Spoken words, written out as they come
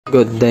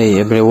Good day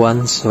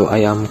everyone, so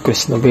I am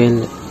Chris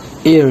Nobel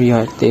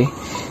Iriarte.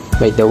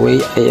 By the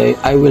way,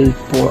 I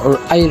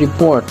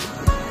report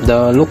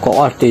the local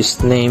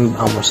artist named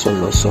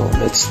Amorsolo. So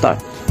let's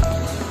start.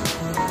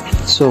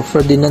 So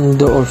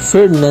Fernando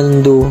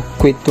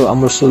Cuito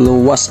Amorsolo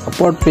was a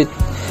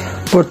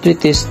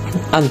portraitist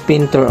and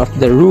painter of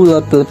the rural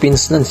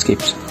Philippines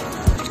landscapes.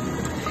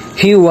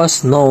 He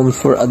was known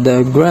for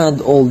the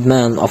grand old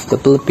man of the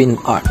Philippine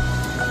art,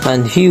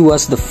 and he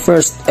was the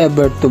first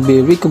ever to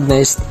be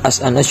recognized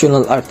as a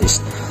national artist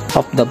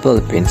of the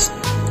Philippines.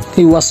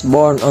 He was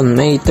born on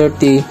May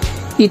 30,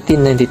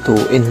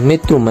 1892 in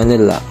Metro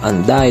Manila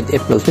and died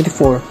April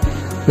 24,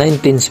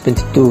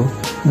 1972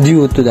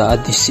 due to the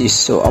disease.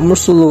 So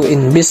Amorsolo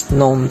is best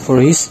known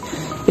for his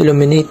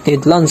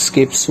illuminated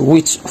landscapes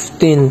which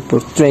often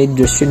portrayed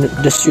the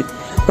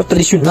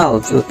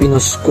traditional Filipino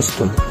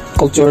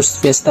cultures,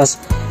 fiestas,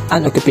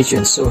 and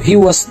occupations. So he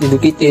was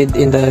educated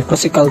in the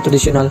classical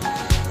traditional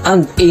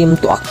and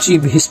aimed to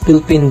achieve his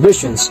Philippine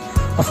versions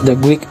of the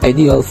Greek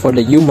ideal for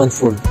the human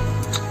form.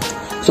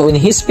 So in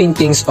his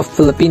paintings of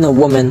Filipino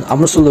women,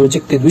 Amorsolo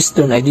rejected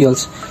Western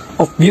ideals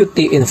of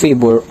beauty in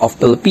favor of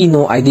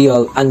Filipino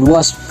ideal and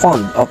was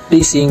fond of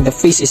placing the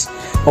faces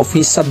of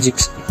his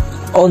subjects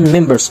on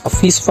members of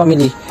his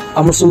family.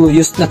 Amorsolo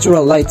used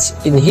natural lights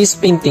in his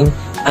painting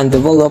and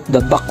developed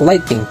the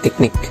backlighting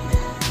technique,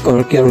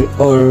 or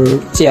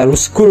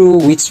chiaroscuro,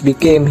 which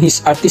became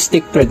his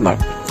artistic trademark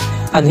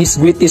and his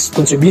greatest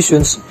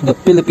contributions to the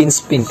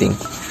Philippines painting.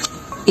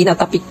 In a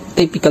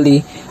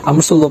typically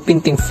Amorsolo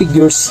painting,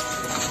 figures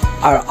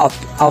are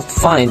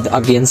outlined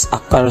against a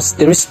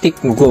characteristic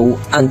glow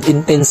and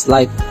intense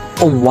light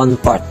on one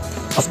part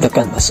of the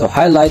canvas. So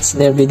highlights,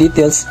 nervy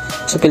details.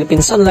 So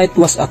Philippine sunlight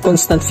was a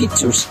constant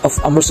feature of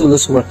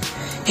Amorsolo's work.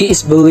 He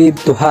is believed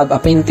to have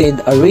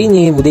painted a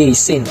rainy day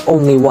scene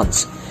only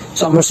once.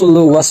 So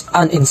Amorsolo was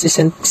an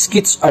incessant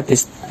sketch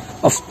artist,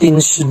 often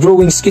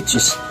drawing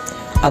sketches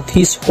at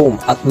his home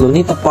at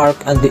Lunita Park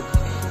and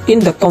in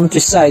the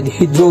countryside.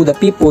 He drew the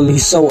people he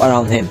saw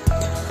around him,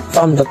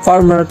 from the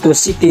farmer to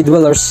city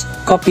dwellers,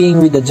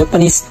 copying with the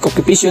Japanese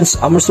occupations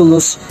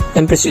Amorsolo's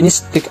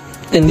impressionistic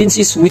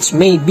tendencies, which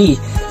may be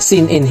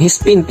seen in his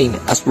painting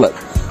as well.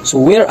 So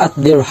where at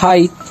their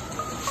height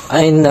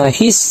in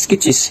his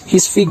sketches,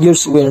 his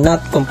figures were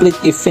not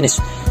completely finished,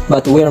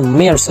 but were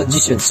mere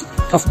suggestions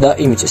of the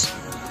images.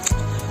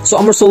 So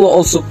Amorsolo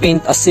also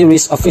painted a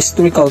series of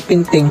historical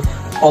painting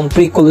on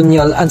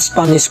pre-colonial and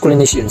Spanish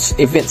colonization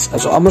events.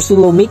 So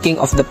Amorsolo making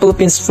of the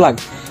Philippines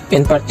flag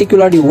in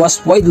particular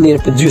was widely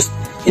reproduced.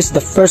 Is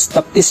the first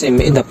baptism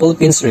in the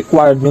Philippines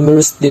required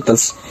numerous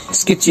details,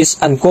 sketches,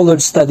 and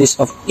colored studies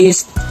of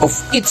its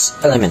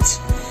elements.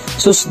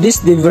 So these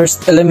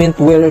diverse elements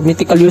were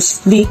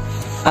meticulously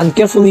and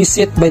carefully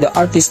set by the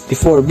artist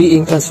before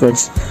being transferred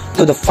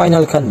to the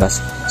final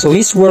canvas. So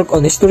his work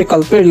on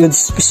historical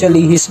periods,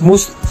 especially his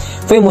most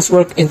famous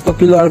work in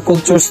popular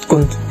culture's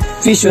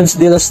Confusions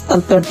de la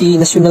Standardi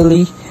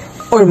Nationally,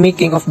 or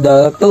making of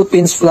the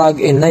Philippines flag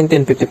in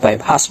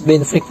 1955, has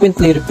been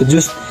frequently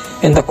reproduced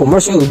in the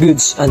commercial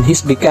goods and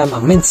has become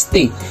a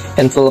mainstay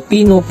in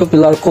Filipino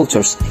popular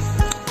cultures.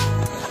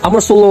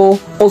 Amorsolo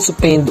also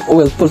painted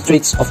oil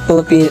portraits of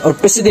Philippine or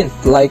president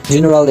like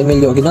General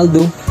Emilio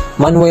Aguinaldo,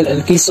 Manuel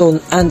L.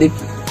 Quezon, and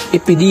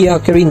Epidia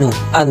Quirino,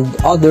 and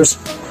others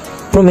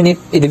prominent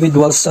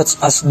individuals such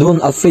as Don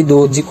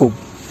Alfredo Jacob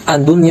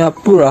and Doña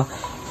Pura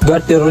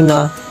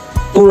Garterina,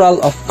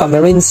 plural of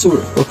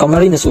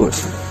Camarines Sur.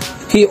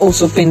 He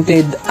also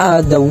painted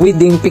the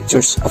wedding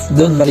pictures of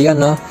Don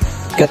Mariana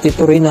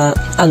Catitorina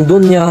and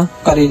Doña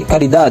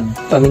Caridad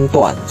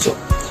Pamintuan,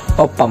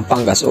 of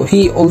Pampanga. So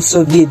he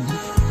also did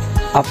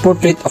a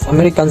portrait of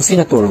American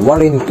Senator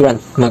Warren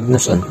Grant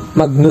Magnuson,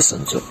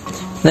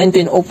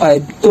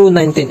 1905 to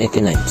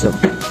 1989. So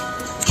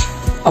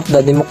of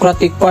the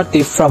Democratic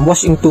Party from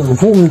Washington,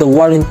 whom the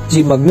Warren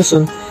G.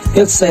 Magnuson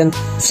Health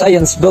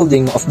Science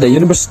Building of the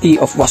University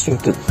of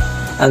Washington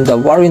and the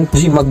Warren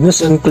G.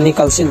 Magnuson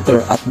Clinical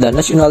Center at the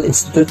National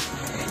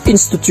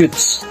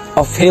Institutes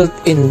of Health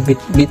in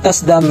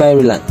Bethesda,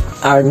 Maryland,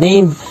 are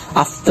named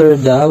after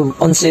the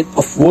onset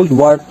of World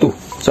War II.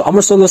 So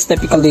Amorsolo's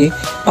typically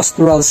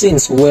pastoral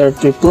scenes were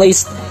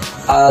replaced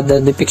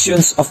the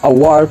depictions of a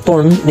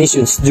war-torn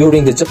nations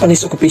during the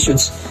Japanese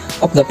occupations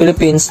of the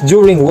Philippines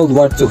during World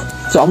War II.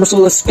 So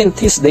Amorsolo spent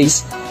his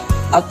days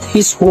at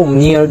his home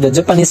near the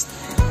Japanese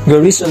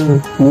garrison,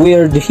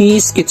 where he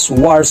sketched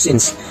war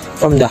scenes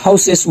from the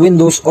houses,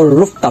 windows, or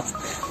rooftop.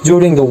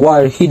 During the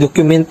war, he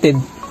documented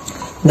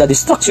the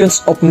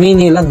destructions of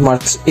many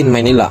landmarks in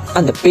Manila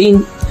and the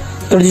pain,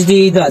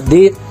 tragedy, the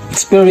death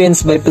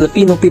experienced by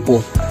Filipino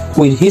people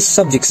with his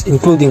subjects,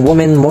 including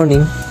women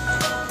mourning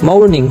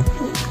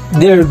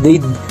their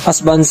dead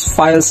husbands,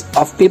 files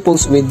of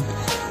peoples with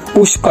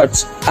push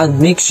carts and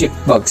makeshift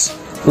bags,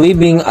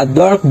 leaving a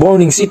dark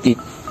burning city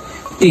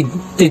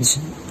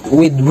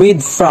with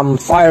red from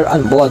fire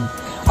and blood.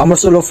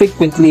 Amorsolo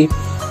frequently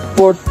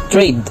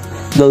portrayed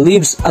the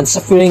lives and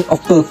suffering of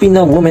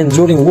Filipino women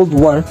during World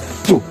War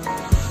II.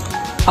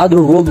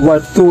 Other World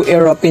War II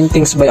era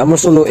paintings by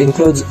Amorsolo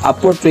includes a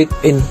portrait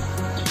in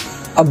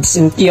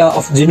absentia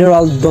of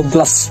General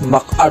Douglas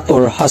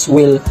MacArthur, as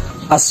well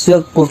as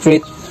self-portrait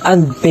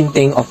and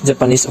painting of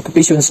Japanese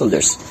occupation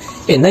soldiers.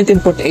 In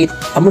 1948,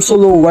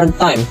 Amorsolo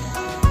wartime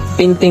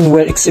painting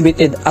were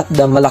exhibited at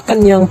the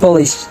Malacanang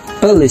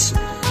Palace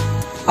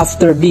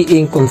after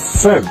being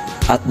confirmed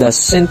at the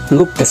St.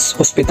 Lucas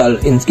Hospital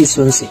in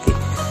Quezon City.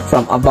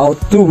 From about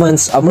 2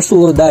 months,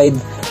 Amorsolo died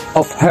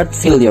of heart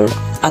failure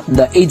at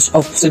the age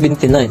of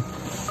 79.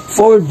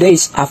 4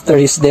 days after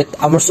his death,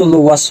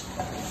 Amorsolo was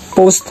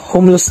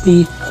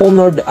posthumously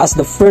honored as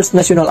the first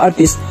national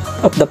artist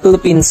of the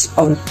Philippines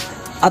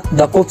at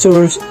the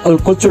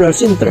Cultural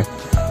Center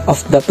of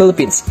the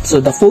Philippines.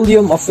 So the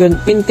volume of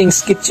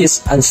paintings,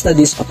 sketches, and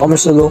studies of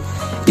Amorsolo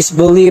is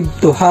believed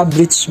to have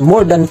reached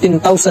more than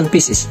 10,000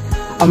 pieces.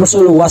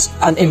 Amorsolo was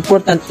an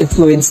important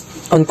influence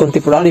on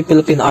contemporary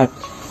Philippine art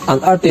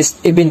and artists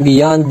even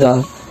beyond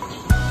the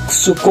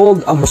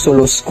so-called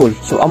Amorsolo school.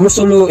 So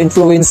Amorsolo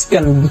influence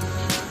can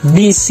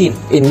be seen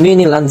in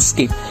many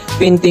landscape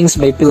paintings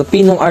by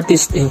Filipino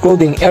artists,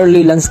 including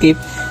early landscape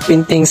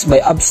paintings by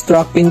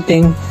abstract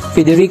painting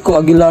Federico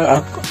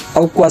Aguilar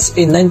Alquas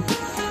in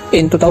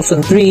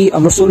 2003,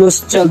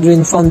 Amorsolo's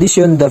Children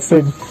Foundation, the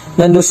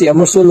Fernando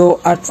Amorsolo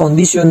Art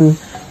Foundation,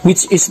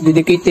 which is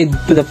dedicated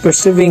to the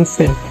preserving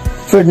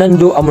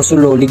Fernando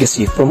Amorsolo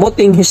legacy,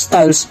 promoting his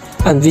styles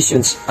and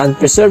visions, and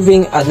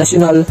preserving a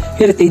national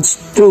heritage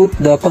through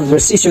the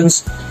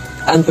conversations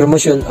and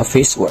promotion of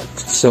his work.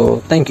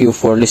 So, thank you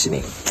for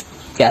listening.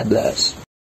 God bless.